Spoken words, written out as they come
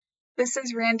This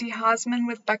is Randy Hosman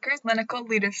with Becker's Clinical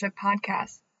Leadership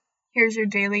Podcast. Here's your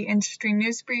daily industry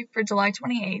news brief for July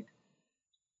 28th.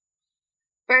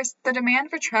 First, the demand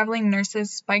for traveling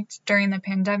nurses spiked during the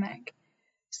pandemic.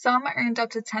 Some earned up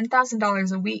to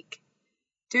 $10,000 a week.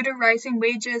 Due to rising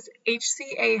wages,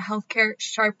 HCA Healthcare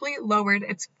sharply lowered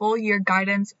its full-year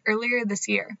guidance earlier this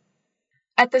year.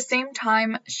 At the same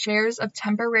time, shares of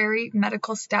temporary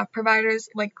medical staff providers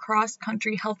like Cross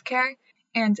Country Healthcare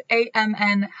and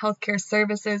AMN Healthcare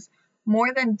Services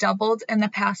more than doubled in the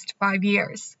past 5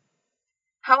 years.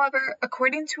 However,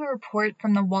 according to a report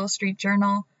from the Wall Street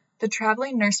Journal, the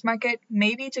traveling nurse market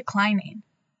may be declining.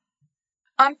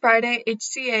 On Friday,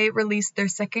 HCA released their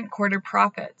second quarter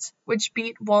profits, which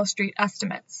beat Wall Street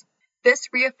estimates. This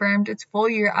reaffirmed its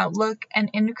full-year outlook and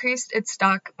increased its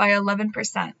stock by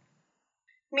 11%.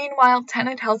 Meanwhile,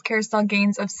 Tenet Healthcare saw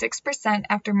gains of 6%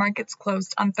 after markets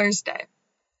closed on Thursday.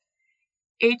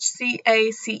 HCA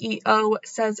CEO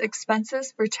says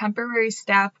expenses for temporary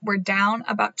staff were down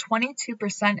about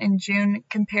 22% in June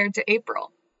compared to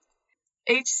April.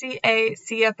 HCA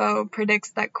CFO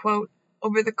predicts that, quote,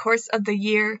 over the course of the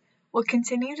year, we'll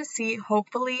continue to see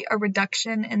hopefully a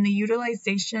reduction in the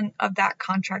utilization of that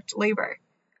contract labor,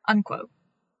 unquote.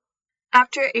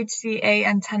 After HCA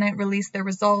and Tenet released their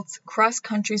results, Cross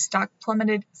Country stock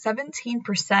plummeted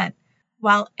 17%,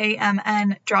 while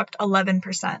AMN dropped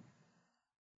 11%.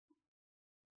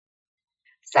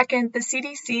 Second, the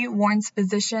CDC warns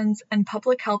physicians and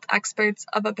public health experts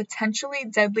of a potentially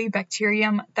deadly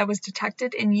bacterium that was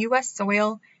detected in U.S.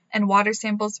 soil and water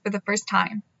samples for the first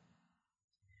time.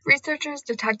 Researchers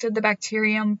detected the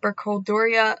bacterium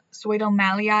Burkholderia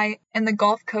pseudomallei in the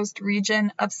Gulf Coast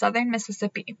region of southern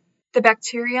Mississippi. The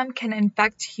bacterium can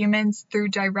infect humans through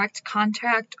direct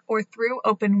contact or through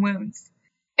open wounds.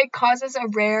 It causes a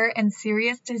rare and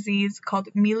serious disease called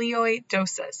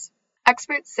melioidosis.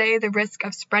 Experts say the risk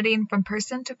of spreading from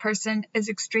person to person is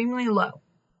extremely low.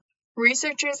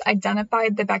 Researchers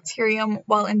identified the bacterium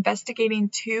while investigating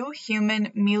 2 human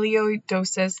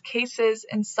melioidosis cases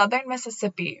in southern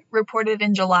Mississippi reported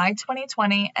in July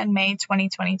 2020 and May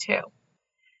 2022.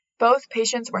 Both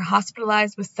patients were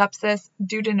hospitalized with sepsis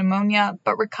due to pneumonia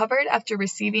but recovered after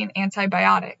receiving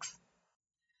antibiotics.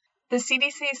 The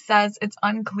CDC says it's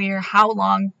unclear how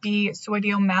long B.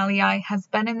 pseudomallei has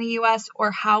been in the U.S.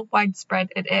 or how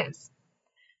widespread it is.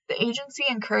 The agency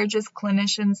encourages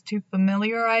clinicians to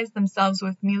familiarize themselves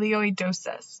with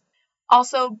melioidosis.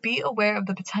 Also, be aware of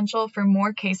the potential for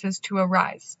more cases to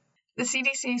arise. The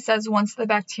CDC says once the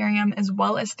bacterium is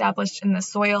well established in the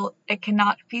soil, it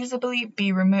cannot feasibly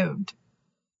be removed.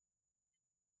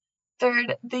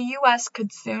 Third, the U.S.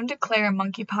 could soon declare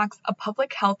monkeypox a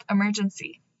public health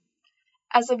emergency.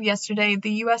 As of yesterday,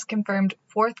 the U.S. confirmed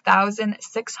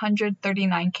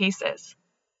 4,639 cases.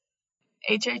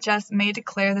 HHS may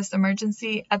declare this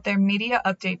emergency at their media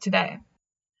update today.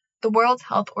 The World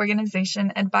Health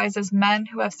Organization advises men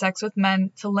who have sex with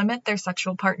men to limit their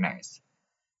sexual partners.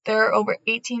 There are over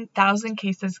 18,000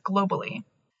 cases globally.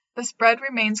 The spread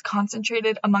remains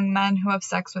concentrated among men who have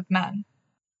sex with men.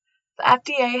 The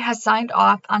FDA has signed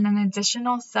off on an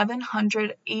additional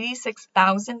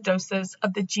 786,000 doses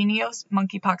of the Jynneos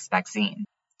monkeypox vaccine.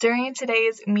 During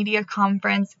today's media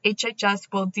conference, HHS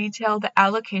will detail the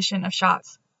allocation of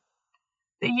shots.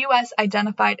 The U.S.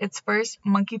 identified its first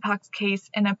monkeypox case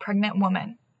in a pregnant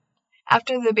woman.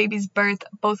 After the baby's birth,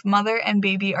 both mother and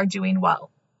baby are doing well.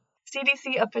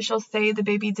 CDC officials say the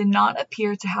baby did not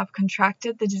appear to have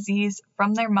contracted the disease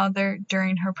from their mother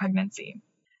during her pregnancy.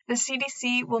 The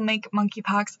CDC will make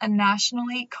monkeypox a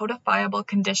nationally codifiable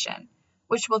condition,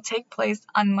 which will take place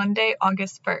on Monday,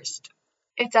 August 1st.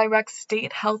 It directs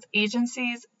state health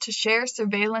agencies to share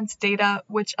surveillance data,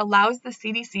 which allows the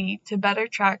CDC to better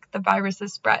track the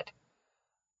virus's spread.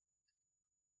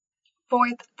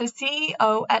 Fourth, the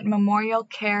CEO at Memorial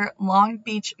Care Long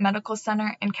Beach Medical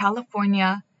Center in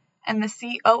California and the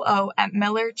COO at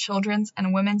Miller Children's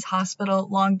and Women's Hospital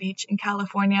Long Beach in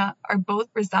California are both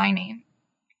resigning.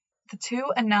 The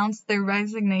two announced their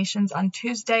resignations on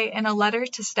Tuesday in a letter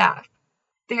to staff.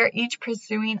 They are each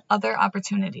pursuing other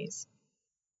opportunities.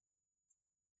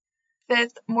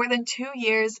 Fifth, more than 2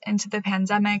 years into the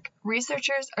pandemic,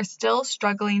 researchers are still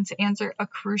struggling to answer a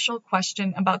crucial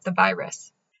question about the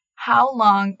virus. How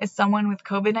long is someone with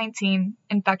COVID-19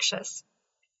 infectious?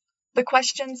 The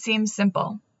question seems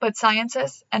simple, but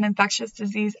scientists and infectious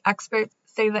disease experts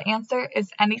say the answer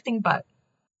is anything but.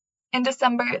 In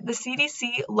December, the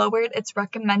CDC lowered its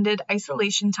recommended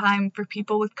isolation time for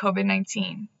people with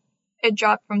COVID-19. It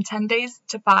dropped from 10 days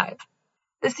to 5.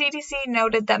 The CDC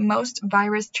noted that most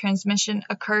virus transmission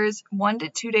occurs 1 to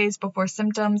 2 days before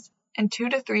symptoms and 2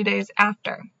 to 3 days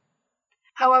after.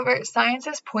 However,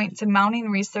 scientists point to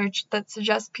mounting research that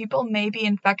suggests people may be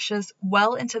infectious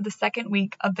well into the second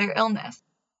week of their illness.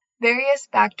 Various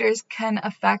factors can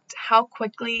affect how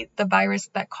quickly the virus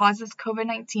that causes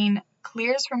COVID-19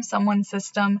 clears from someone's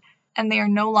system and they are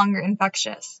no longer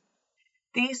infectious.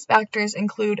 These factors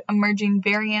include emerging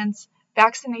variants,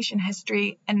 vaccination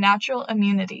history, and natural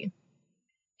immunity.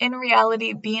 In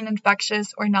reality, being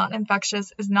infectious or not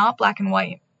infectious is not black and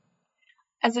white.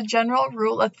 As a general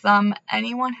rule of thumb,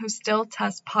 anyone who still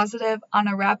tests positive on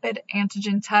a rapid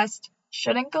antigen test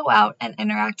shouldn't go out and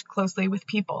interact closely with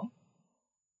people.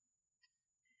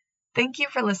 Thank you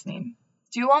for listening.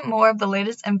 Do you want more of the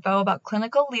latest info about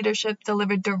clinical leadership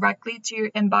delivered directly to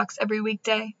your inbox every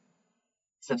weekday?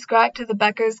 Subscribe to the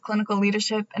Becker's Clinical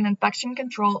Leadership and Infection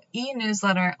Control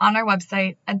e-newsletter on our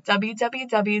website at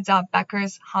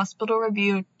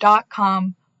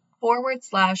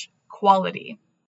www.beckershospitalreview.com/quality.